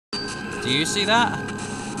Do you see that?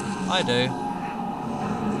 I do.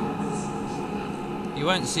 You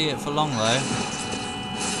won't see it for long though.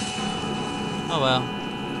 Oh well.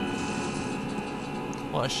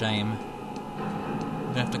 What a shame.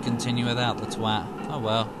 We have to continue without the twat. Oh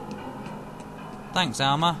well. Thanks,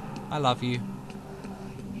 Alma. I love you.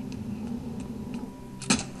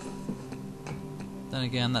 Then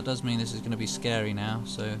again, that does mean this is going to be scary now,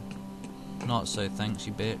 so... Not so thanks,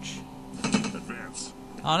 you bitch. Advance.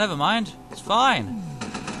 Oh, never mind. It's fine.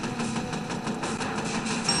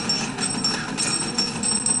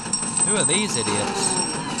 Who are these idiots?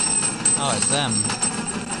 Oh, it's them.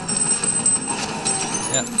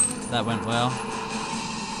 Yep, that went well.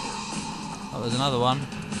 Oh, there's another one.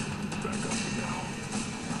 Back up now.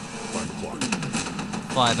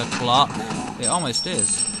 5 5 o'clock. o'clock. It almost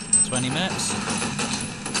is. 20 minutes.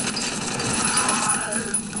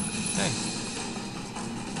 Okay.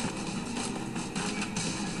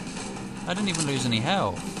 I didn't even lose any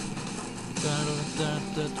health.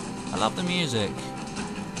 I love the music.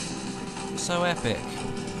 It's so epic.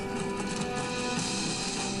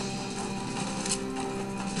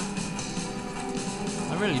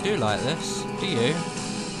 I really do like this. Do you?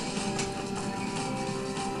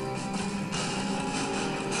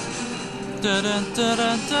 Dun dun dun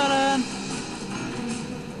dun dun.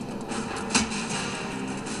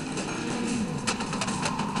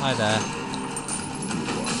 Hi there.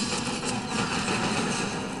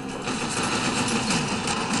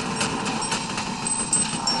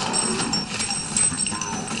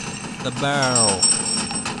 The barrel.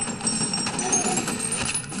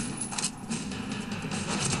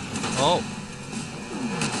 Oh.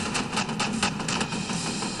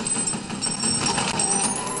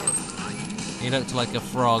 He looked like a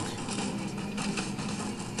frog.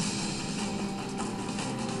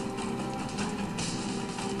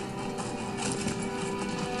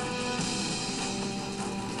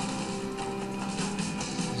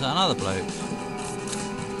 Is that another bloke?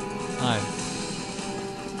 No.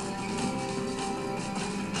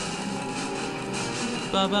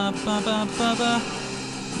 Ba ba ba ba ba ba.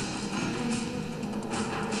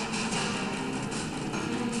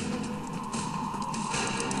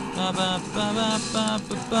 Ba ba ba ba ba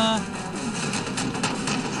ba ba.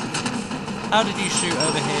 How did you shoot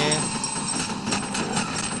over here?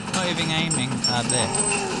 Not even aiming. There.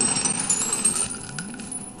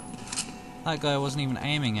 That guy wasn't even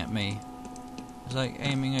aiming at me. It was like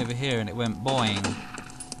aiming over here and it went boing.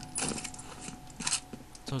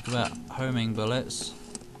 Talk about homing bullets.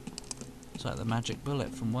 It's like the magic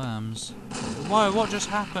bullet from Worms. Whoa, what just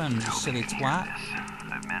happened, you silly twat?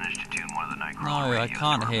 No, I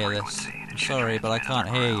can't hear this. I'm sorry, but I can't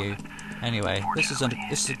hear you. Anyway, this is a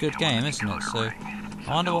good game, isn't it? So,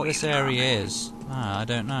 I wonder what this area is. Ah, I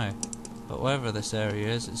don't know. But whatever this area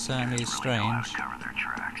is, it certainly is strange.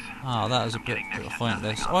 Oh, that was a bit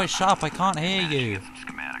pointless. Oi, shut up, I can't hear you!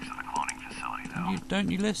 Don't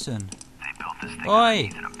you listen? Oi!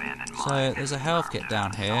 So, there's a health kit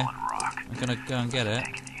down here. I'm gonna go and get it.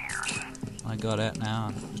 I got it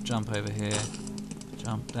now. Just jump over here.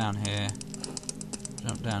 Jump down here.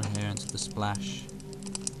 Jump down here into the splash.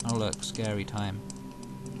 Oh look, scary time.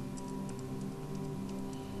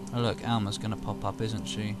 Oh look, Alma's gonna pop up, isn't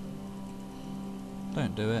she?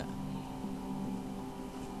 Don't do it.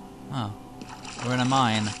 Oh. We're in a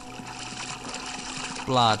mine.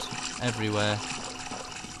 Blood everywhere.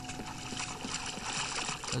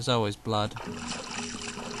 There's always blood.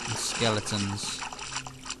 And skeletons.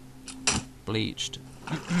 Bleached.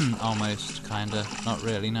 Almost, kinda. Not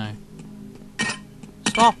really, no.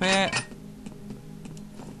 Stop it!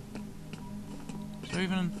 Is there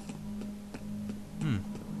even...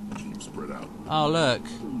 Keep spread out. Oh, look.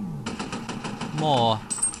 More.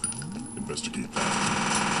 Investigate that.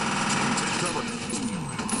 Take cover.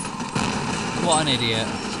 What an idiot.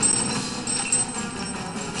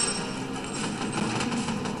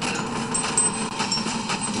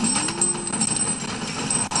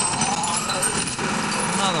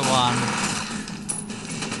 Another one.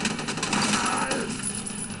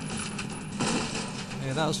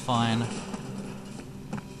 Yeah, that was fine.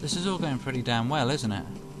 This is all going pretty damn well, isn't it?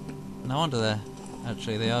 No wonder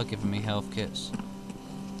they are giving me health kits.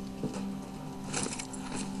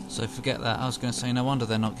 So forget that. I was going to say no wonder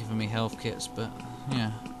they're not giving me health kits, but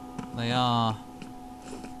yeah, they are.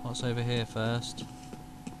 What's over here first?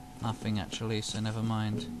 Nothing actually, so never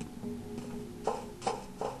mind.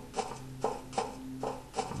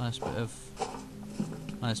 Nice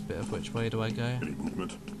bit of which way do I go? Any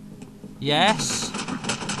movement? Yes!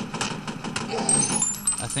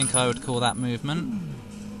 I think I would call that movement.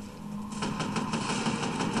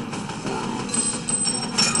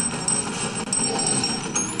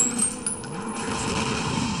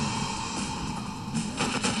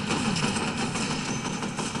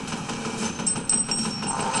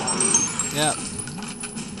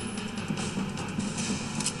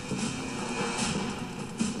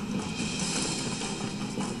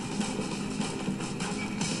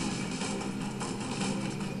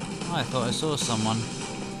 I thought I saw someone.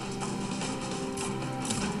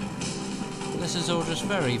 This is all just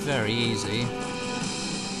very, very easy.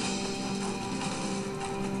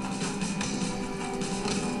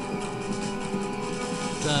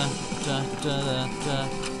 Da, da, da, da, da.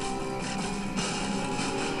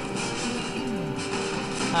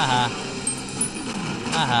 Haha.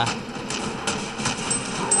 Haha.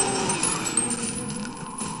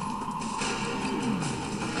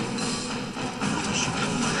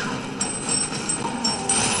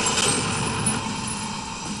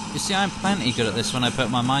 You see, I'm plenty good at this when I put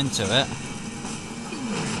my mind to it.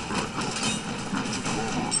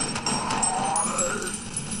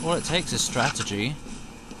 All it takes is strategy.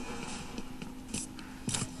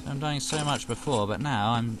 I'm dying so much before, but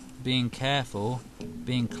now I'm being careful,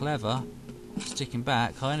 being clever, sticking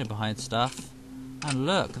back, hiding behind stuff. And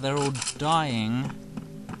look, they're all dying.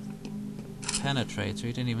 Penetrator,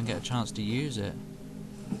 he didn't even get a chance to use it.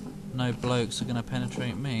 No blokes are going to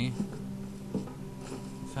penetrate me.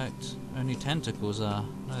 In fact, only tentacles are.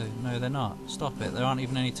 No, they're not. Stop it, there aren't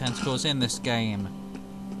even any tentacles in this game.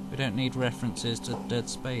 We don't need references to Dead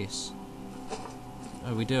Space.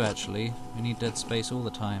 Oh, we do actually. We need Dead Space all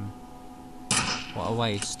the time. What a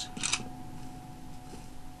waste.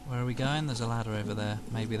 Where are we going? There's a ladder over there.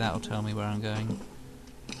 Maybe that'll tell me where I'm going.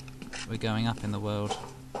 We're going up in the world.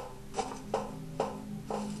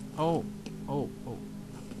 Oh.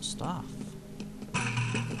 Stuff.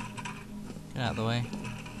 Get out of the way.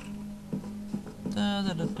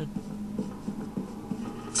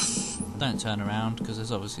 Don't turn around, because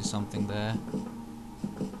there's obviously something there.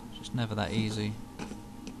 It's just never that easy.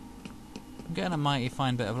 I'm getting a mighty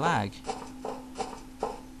fine bit of lag.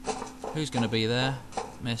 Who's going to be there?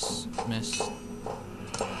 Miss.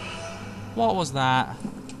 What was that?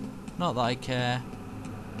 Not that I care.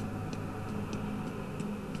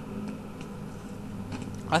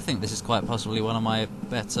 I think this is quite possibly one of my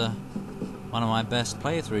best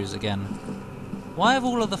playthroughs again. Why have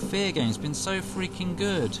all of the F.E.A.R games been so freaking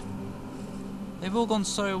good? They've all gone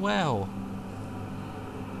so well.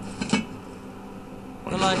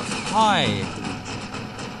 They're like, hi.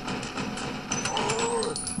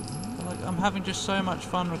 They're like, I'm having just so much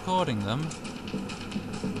fun recording them.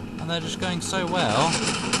 And they're just going so well.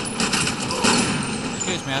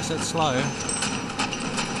 Excuse me, I said slow.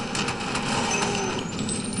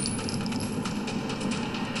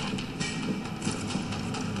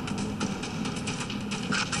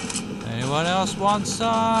 Anyone else want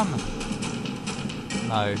some?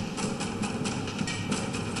 No.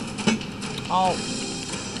 Oh.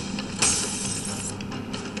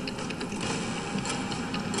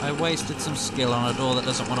 I wasted some skill on a door that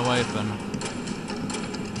doesn't want to open.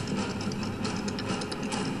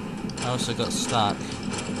 I also got stuck.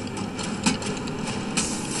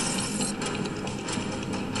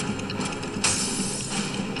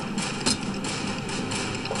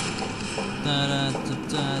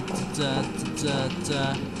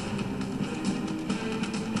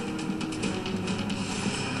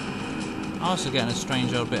 I'm also getting a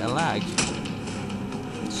strange old bit of lag.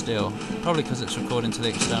 Still. Probably because it's recording to the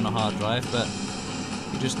external hard drive, but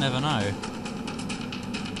you just never know.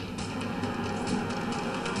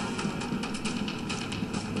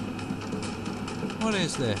 What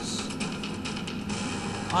is this?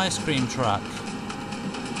 Ice cream truck.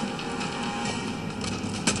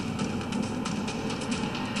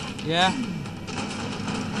 Yeah?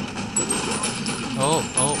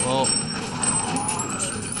 Oh.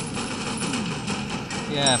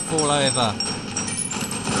 Yeah, fall over.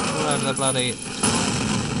 Fall over the bloody...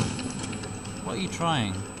 What are you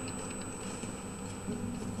trying?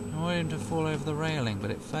 I wanted him to fall over the railing,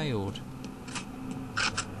 but it failed.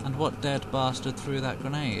 And what dead bastard threw that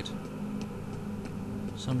grenade?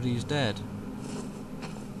 Somebody who's dead.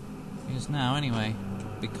 He is now, anyway.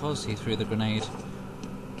 Because he threw the grenade.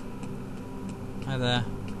 Hi there.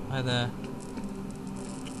 Hi there.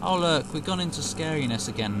 Oh look, we've gone into scariness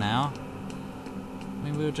again now. I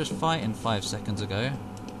mean, we were just fighting 5 seconds ago.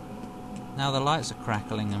 Now the lights are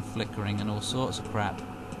crackling and flickering and all sorts of crap.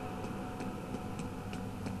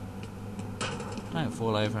 Don't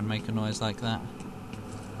fall over and make a noise like that.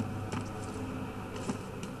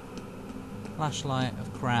 Flashlight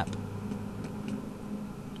of crap.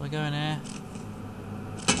 Do I go in here?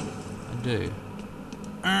 I do.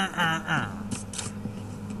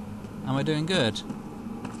 Am I doing good?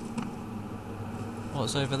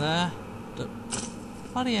 What's over there?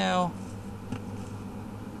 Bloody hell.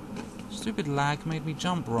 Stupid lag made me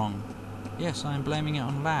jump wrong. Yes, I am blaming it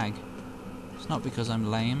on lag. It's not because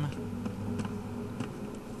I'm lame.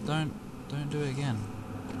 Don't do it again.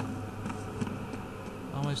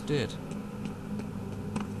 Almost did.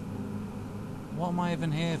 What am I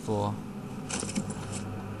even here for?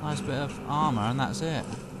 Nice bit of armour and that's it.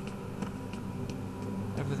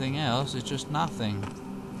 Everything else is just nothing.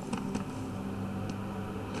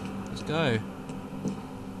 Let's go.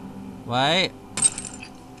 Wait.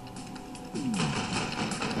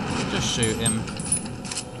 Just shoot him.